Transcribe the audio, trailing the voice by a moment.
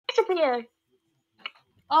here.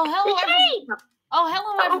 Oh, hello, It's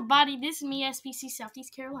hello, everybody. This is me, SPC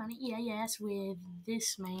Southeast Carolina EAS, with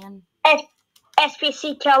this man.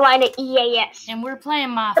 SPC Carolina EAS. And we're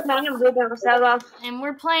playing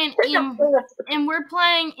we're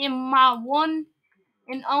playing in my one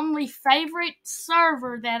and only favorite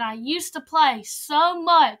server that I used to play so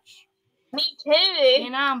much. Me too.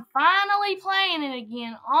 And I'm finally playing it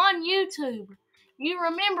again on YouTube. You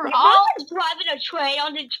remember I was driving a train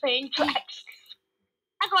on the train tracks.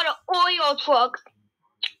 I got an oil truck.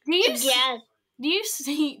 Do you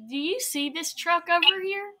see this truck over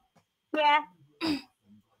here? Yeah.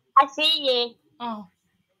 I see you. Oh.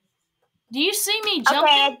 Do you see me jumping?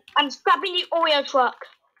 Okay, I'm stopping the oil truck.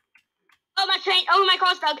 Oh, my train. Oh, my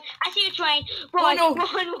car's stuck. I see a train. Run, oh, no.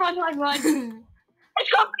 run. It's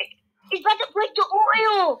coming. It's about to break the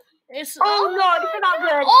oil. No, this is not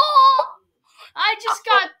good. Oh, I just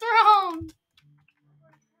got thrown.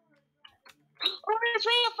 Oh, there's a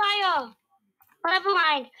fire. Never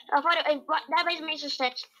mind. That makes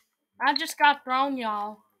sense. I just got thrown,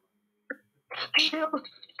 y'all.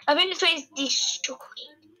 I mean, this way is destroyed.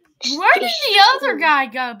 Where did the other guy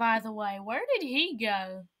go, by the way? Where did he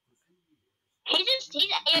go? He's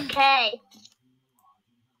AFK.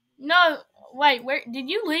 No, wait, where did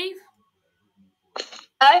you leave?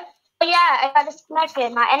 Oh, yeah, I got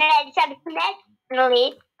disconnected. My internet decided to connect and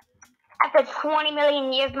leave. After 20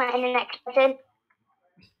 million years, my internet connected.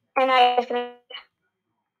 And I was gonna...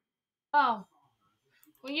 Oh.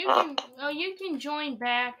 Well, you can join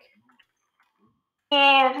back.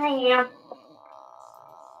 Yeah.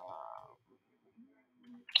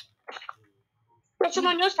 What's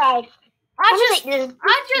on your side? I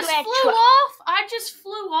just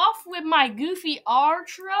flew off with my Goofy R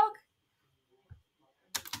truck.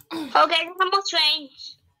 Okay, one more train.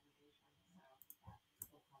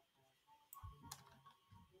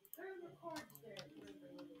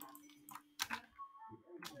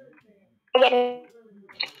 I get it.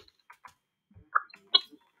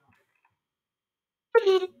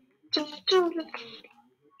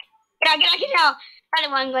 Get out.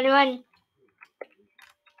 Run.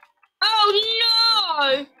 Oh, no.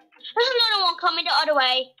 There's another one coming the other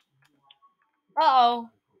way. Uh-oh.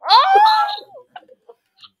 Oh!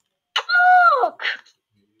 Look!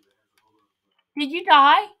 Did you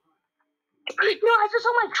die? No, I just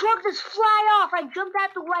saw my truck just fly off. I jumped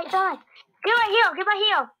out the right side. Get right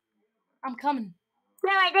here. I'm coming.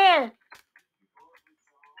 Yeah, right there.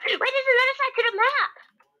 Wait, there's another side to the map.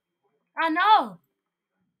 I know.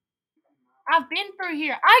 I've been through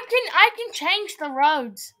here. I can change the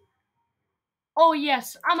roads. Oh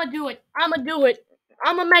yes, I'ma do it.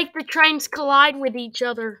 I'ma make the trains collide with each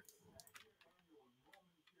other.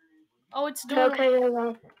 Oh, it's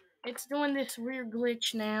doing It's doing this weird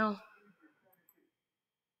glitch now.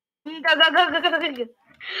 Go.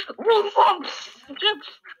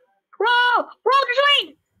 Whoa, the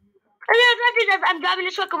train! I'm driving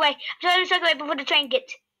the truck away. Before the train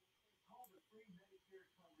gets.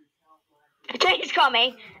 The train is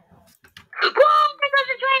coming. Whoa, there goes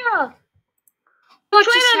the trailer! The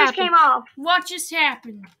trailer just came off. What just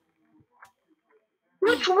happened?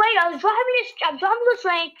 Which way? I'm driving the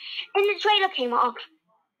train, and the trailer came off.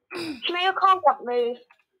 Now your car won't move.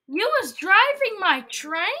 You was driving my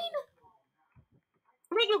train?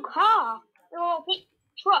 Not your car. Your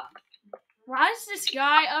truck. Why is this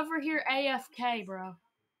guy over here AFK, bro?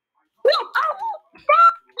 The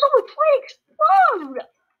train explode!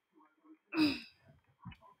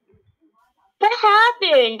 What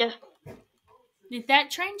happened? Did that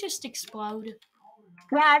train just explode?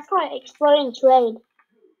 Yeah, it's like exploding train.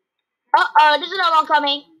 Uh-oh, there's another one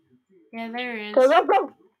coming. Yeah, there is. Go. No.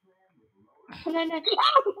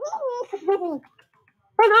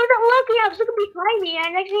 I was looking behind me,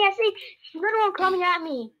 and next thing I see, another one coming at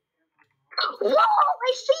me. Whoa,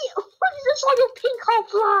 I see it. What is this little pink hole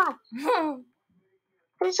fly?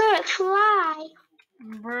 I saw it fly.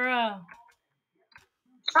 Bruh.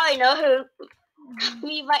 I know who.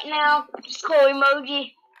 Me right now. Skull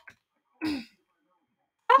emoji.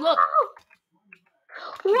 Look.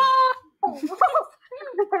 Whoa!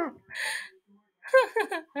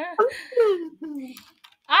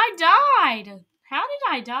 I died. How did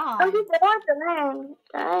I die? Oh, you died.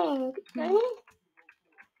 Dang.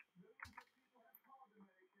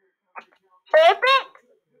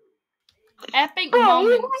 Epic moments.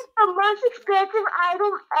 moments. You want the most expensive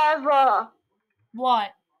item ever. What?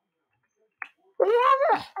 We have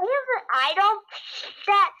an item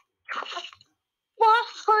that's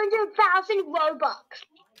 100,000 Robux.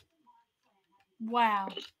 Wow.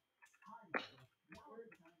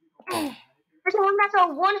 There's one that's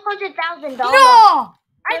 $100,000. No!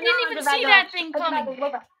 I didn't incoming.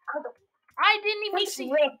 I didn't even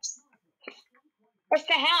see. It's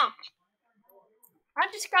the hat. I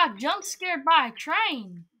just got jump scared by a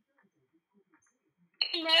train.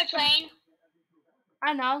 Another train.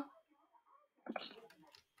 I know.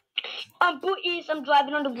 I'm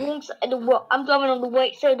driving on the wrong side of the road. I'm driving on the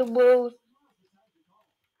right side of the road.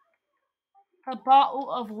 A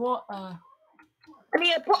bottle of water. I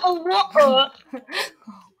need a bottle of water.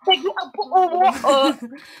 I need a bottle of water.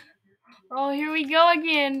 Oh, here we go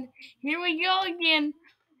again. Here we go again.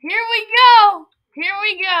 Here we go. Here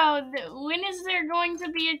we go. When is there going to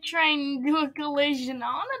be a train do a collision? I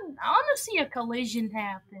wanna see a collision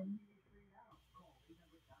happen.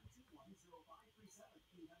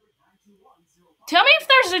 Tell me if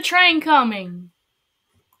there's a train coming.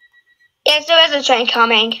 Yes, there is a train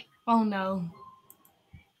coming. Oh no.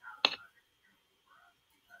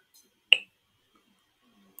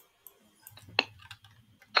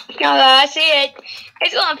 No, I see it.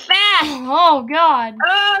 It's going fast. Oh god.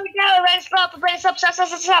 Oh no, let's stop,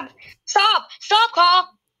 stop,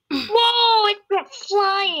 Carl. Whoa, it's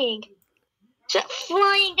flying. It's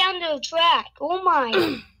flying down the track. Oh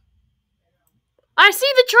my. I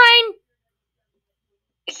see the train.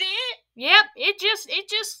 You see it? Yep, it just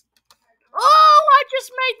oh, I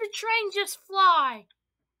just made the train just fly.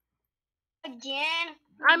 Again?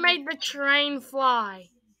 I made the train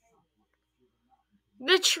fly.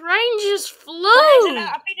 The train just flew.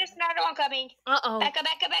 I think there's another one coming. Uh-oh. Back up.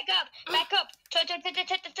 Turn. Go.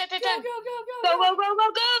 Go.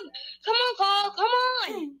 Come on, Carl. Come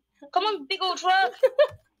on. Come on, big old truck.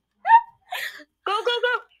 Go. No.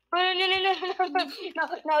 Oh,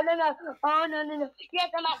 no. Yes,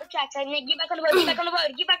 I'm at the tracks. I need to get back on the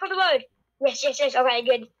road. Yes. Okay,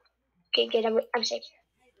 good. Okay, good. I'm safe.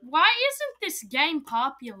 Why isn't this game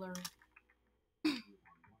popular?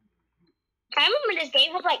 I remember this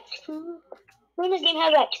game had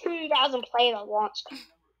like 2,000 players at once.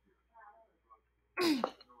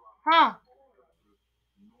 Huh.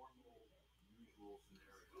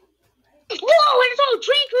 Whoa, I saw a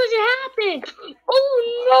train collision happen! Oh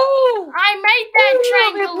no! I made that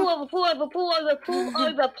train Pull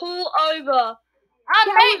over.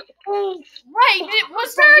 Wait,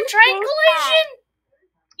 was there a train collision?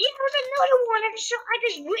 Yeah, there was another one. I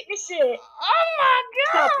just witnessed it. Oh my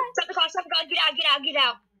god! Stop the car. Get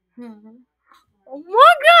out. Oh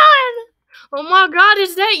my god! Oh my god,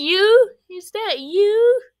 is that you?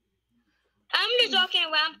 I'm just walking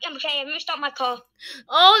around. I'm okay. I'm gonna stop my car.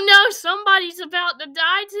 Oh no, somebody's about to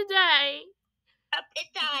die today.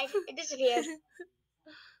 It died. It disappeared.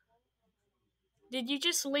 Did you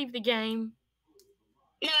just leave the game?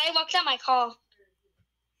 No, I walked out my car.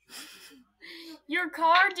 Your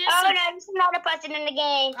car disappeared. Oh no, there's another person in the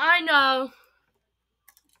game. I know.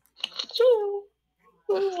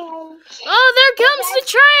 Oh, there comes the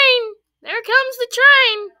train.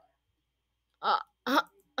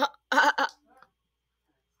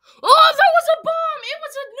 Oh, there was a bomb. It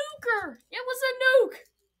was a nuke.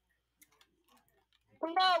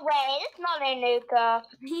 No way, it's not a nuker.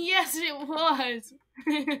 Yes, it was.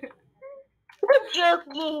 You're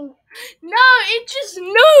joking. No, it just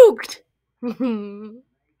nuked.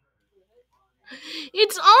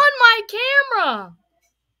 It's on my camera.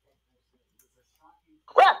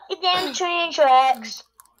 Well, it's down train tracks.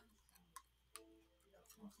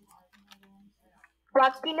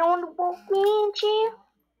 Walking on the walking chair.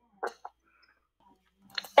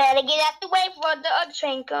 Better get out the way before the other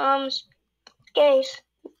train comes. Guys,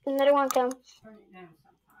 another one comes.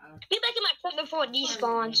 Get back in my truck before it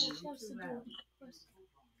despawns.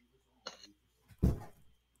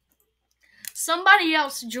 Somebody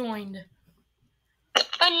else joined.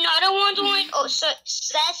 Another one joined? Oh, so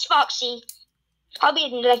that's Foxy. I'll be a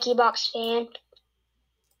Lucky Box fan.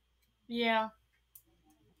 Yeah.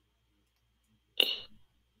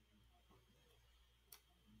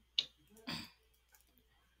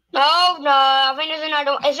 Oh no, I think there's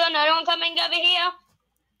another one. Is there another one coming over here?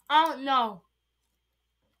 Oh no.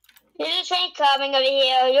 There's a train coming over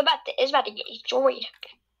here. It's about to get destroyed.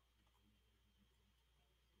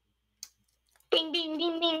 Bing.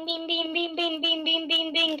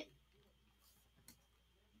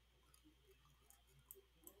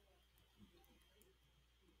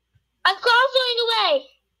 I'm crossing away.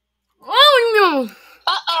 Oh no.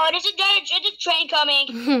 Uh-oh, there's a train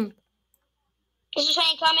coming. There's a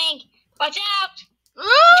train coming. Watch out. It's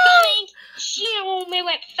coming. Shoot, we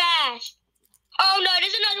went fast. Oh no,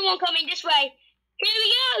 there's another one coming this way. Here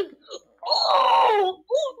we go. Oh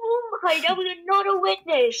my, that was another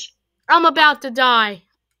witness. I'm about to die.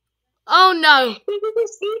 Oh no. Did you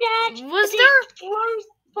see that? Was there a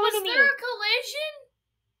collision?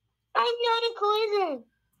 I know in collision.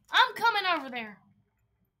 I'm coming over there.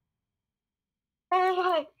 Oh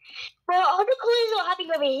my. Well, all the collisions are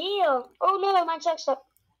happening over here. Oh no, my truck's up.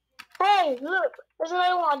 Hey, look. There's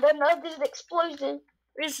another one. There's an explosion.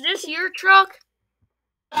 Is this your truck?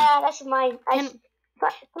 Yeah, that's mine. Can you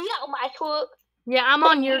got my truck? Yeah, I'm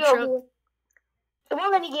on your truck. It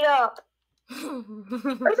won't let me get up. There's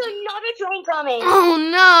another train coming. Oh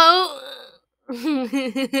no! There's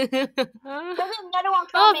another one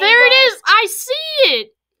coming. Oh, there it is! I see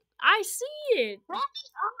it! I see it! Let me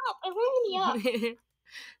up. It won't let me up.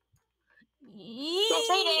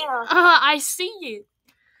 Stay there. I see it.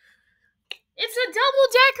 It's a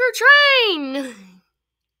double-decker train!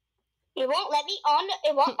 It won't let me on.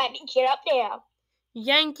 It won't let me get up there.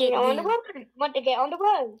 Yank it. Get on the road. Want to get on the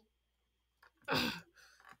road?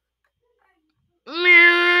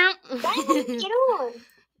 Why won't you get on? Do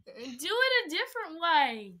it a different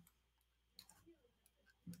way.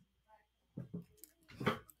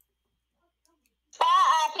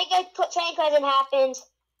 I think I put train cousin happens.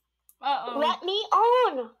 Uh-oh. Let me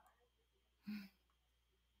on.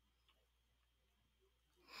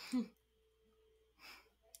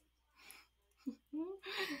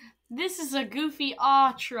 This is a goofy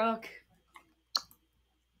awe truck.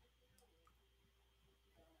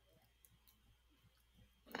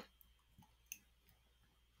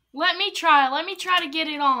 Let me try to get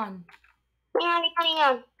it on. Hang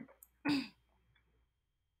on.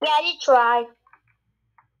 Yeah, you try.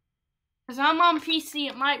 Because I'm on PC,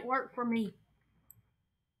 it might work for me.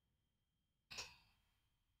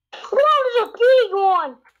 Whoa, there's a big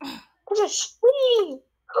one. There's a speed.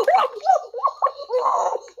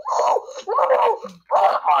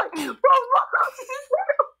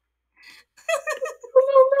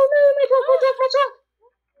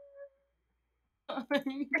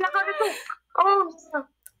 Oh,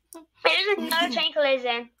 there's another train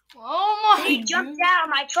collision. Oh my! He jumped out.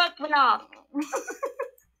 My truck went off.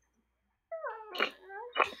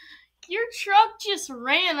 Your truck just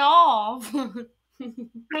ran off. I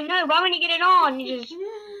know. Why when you get it on? You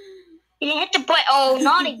didn't hit the button. Oh,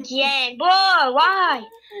 not again. Whoa, why?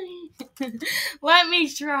 Let me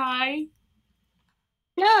try.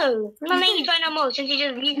 No. I'm not making you try no more since you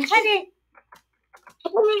tried it.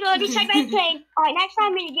 Oh my god, just check my train. Alright, next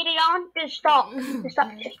time when you get it on, just stop. Just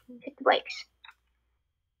stop. Just hit the brakes.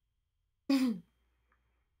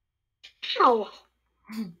 Ow.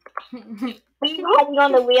 He's hiding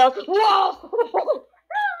on the wheels. Whoa!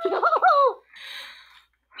 No!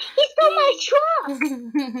 He stole my truck!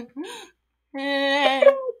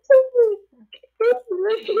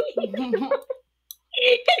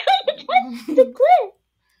 The cliff!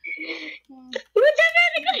 What's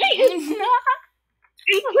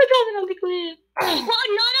on the cliff? What?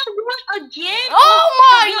 Another one again? Oh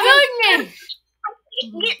my goodness!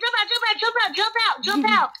 Jump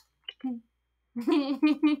out!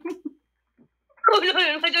 Oh no,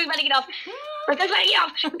 my dog's about to get off. No,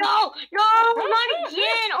 not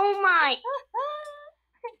again. Oh my.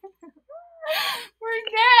 We're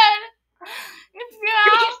dead. It's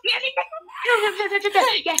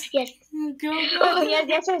Yes. Go. Oh,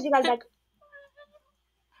 yes, you got back.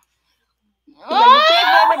 Oh! Be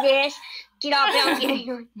careful with this. Get off down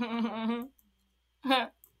here.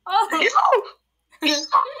 Oh!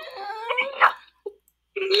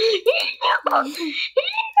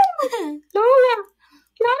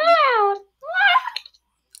 Not allowed.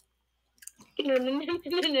 No.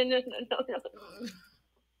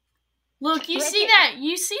 Look, you see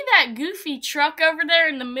that goofy truck over there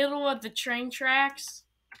in the middle of the train tracks?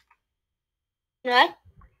 What?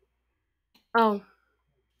 Oh.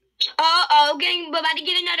 About to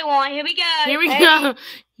get another one. Here we go. Here we go.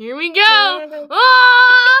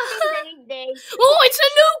 Oh, it's a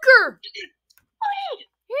nuker.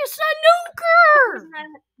 It's a nuker.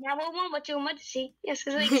 Now what you want to see? Yes,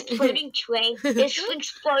 it's an exploding train. It's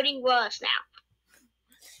exploding worse now.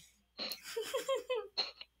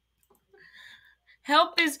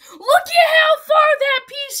 Help is. Look at how far that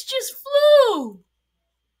piece just flew.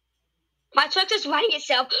 My truck is running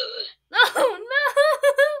itself. Oh no.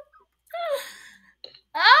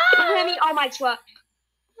 Don't let me on my truck.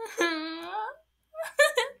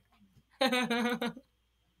 My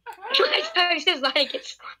truck is running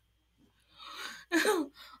itself.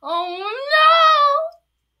 Oh no!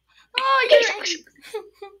 Oh,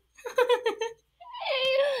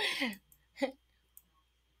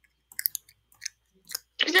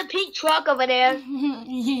 There's a pink truck over there.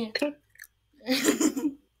 Yeah.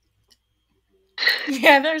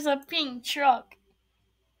 Yeah, there's a pink truck.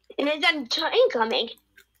 And there's a train coming.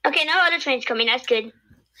 Okay, no other train's coming. That's good.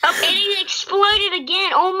 Oh, and it exploded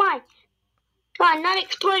again. Oh my. Fine, not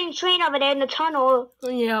exploding train over there in the tunnel.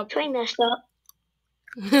 Yep. Train messed up.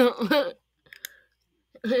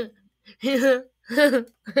 Just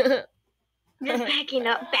backing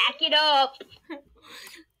up. Back it up.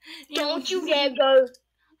 Don't you dare go.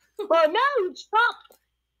 Oh no, stop.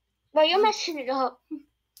 No, you're messing it up.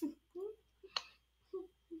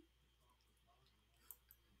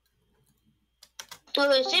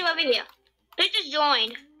 Okay, save my video. They just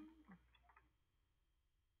joined.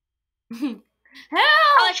 Help!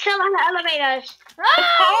 Oh, it's killing the elevators.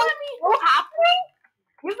 Oh, What's happening?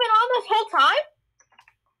 You've been on this whole time?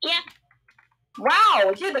 Yeah.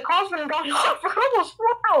 Wow, dude, the call's been going on for almost 4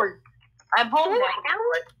 hours. I'm home now.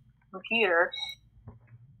 Computer.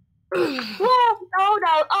 Whoa! Oh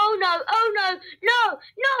no! Oh no! Oh no! No!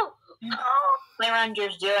 No! Oh,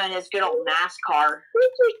 Playranger's doing his good old NASCAR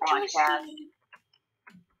podcast.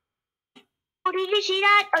 Oh, did you see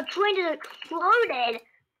that? A train just exploded.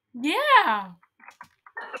 yeah.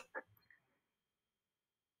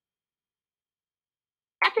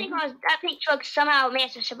 That pink truck somehow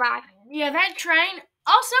managed to survive. Yeah, that train.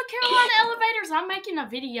 Also, Carolina Elevators. I'm making a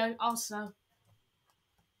video also.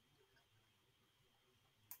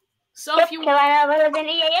 So if you Carolina Elevators and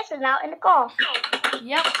EAS is now in the call.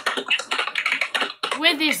 Yep.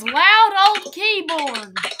 With his loud old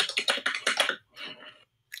keyboard.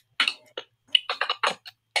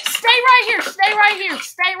 Stay right here. Stay right here.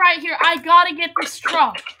 Stay right here. I gotta get this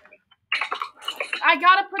truck. I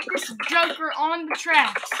gotta put this joker on the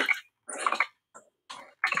tracks.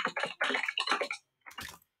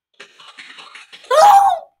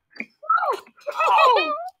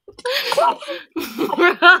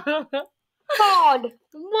 God.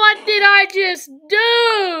 What did I just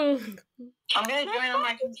do? I'm gonna join on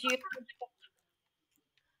my computer.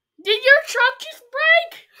 Did your truck just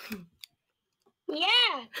break?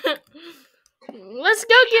 Yeah. Let's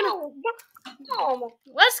go get Oh.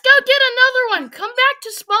 Let's go get another one. Come back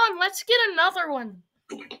to spawn. Let's get another one.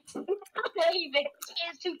 It's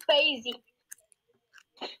too crazy.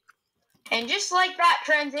 And just like that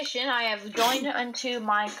transition, I have joined onto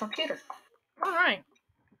my computer. All right.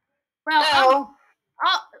 Well, So,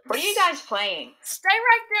 what are you guys playing? stay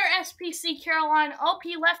right there, SPC Caroline. OP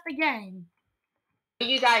left the game. What are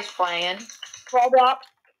you guys playing? Roblox.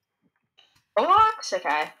 Roblox?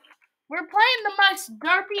 Okay. We're playing the most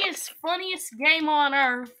derpiest, funniest game on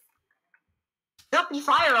earth. Jumpy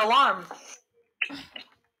fire alarm.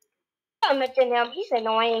 Don't mention him. He's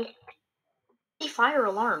annoying. Jumpy fire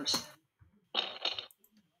alarms.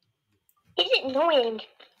 He's annoying.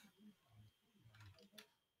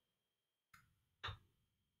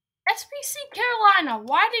 SPC Carolina,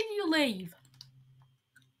 why did you leave?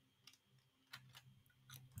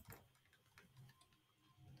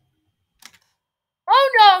 Oh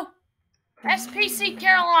no! SPC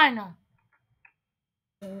Carolina.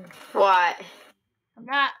 What? I'm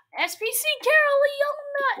not. SPC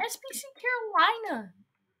Carolina. SPC Carolina.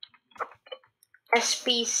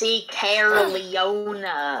 SPC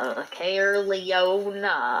Caroliona.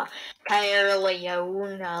 Caroliona.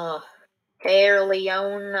 Caroliona.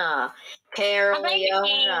 Caroliona.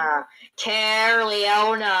 Caroliona.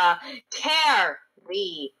 Caroliona.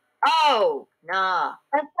 Caroliona.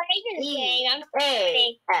 I'm playing this game. I'm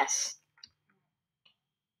playing.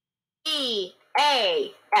 E-A-S.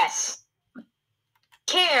 E-A-S.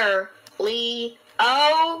 Caroliona.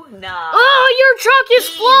 Oh, your truck is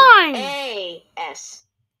flying. E-A-S.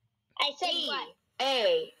 I said what?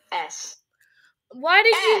 E-A-S. Why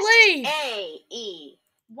did you leave? S-A-E.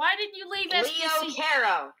 Why did you leave Leo SPC?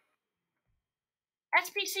 Caro.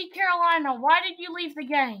 SPC Carolina, why did you leave the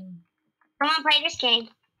game? I want to play this game.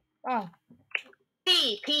 Oh.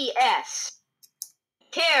 C-P-S.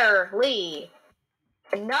 Carely.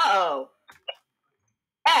 No.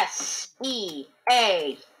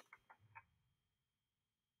 S-E-A.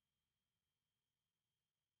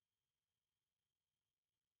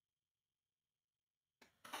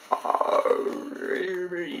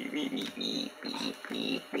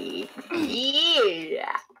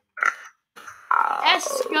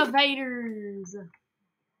 Excavators.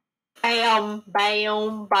 Bam,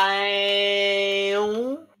 bam,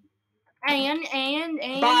 bam. And. Bam,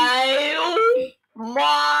 bam.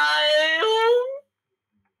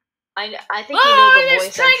 I think you know Oh, the this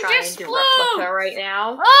voice train I'm trying just to flew. replica right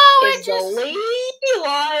now. Oh, Is it the just.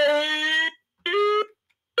 Leland.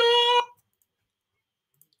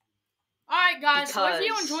 Alright, guys, so if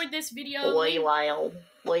you Because enjoyed this video, Leland.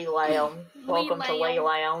 Welcome to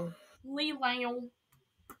Leland. Leland.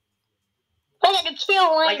 I got to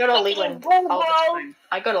kill one. I go to Leland all the time.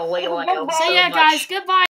 I go to Leland. So yeah, guys, goodbye.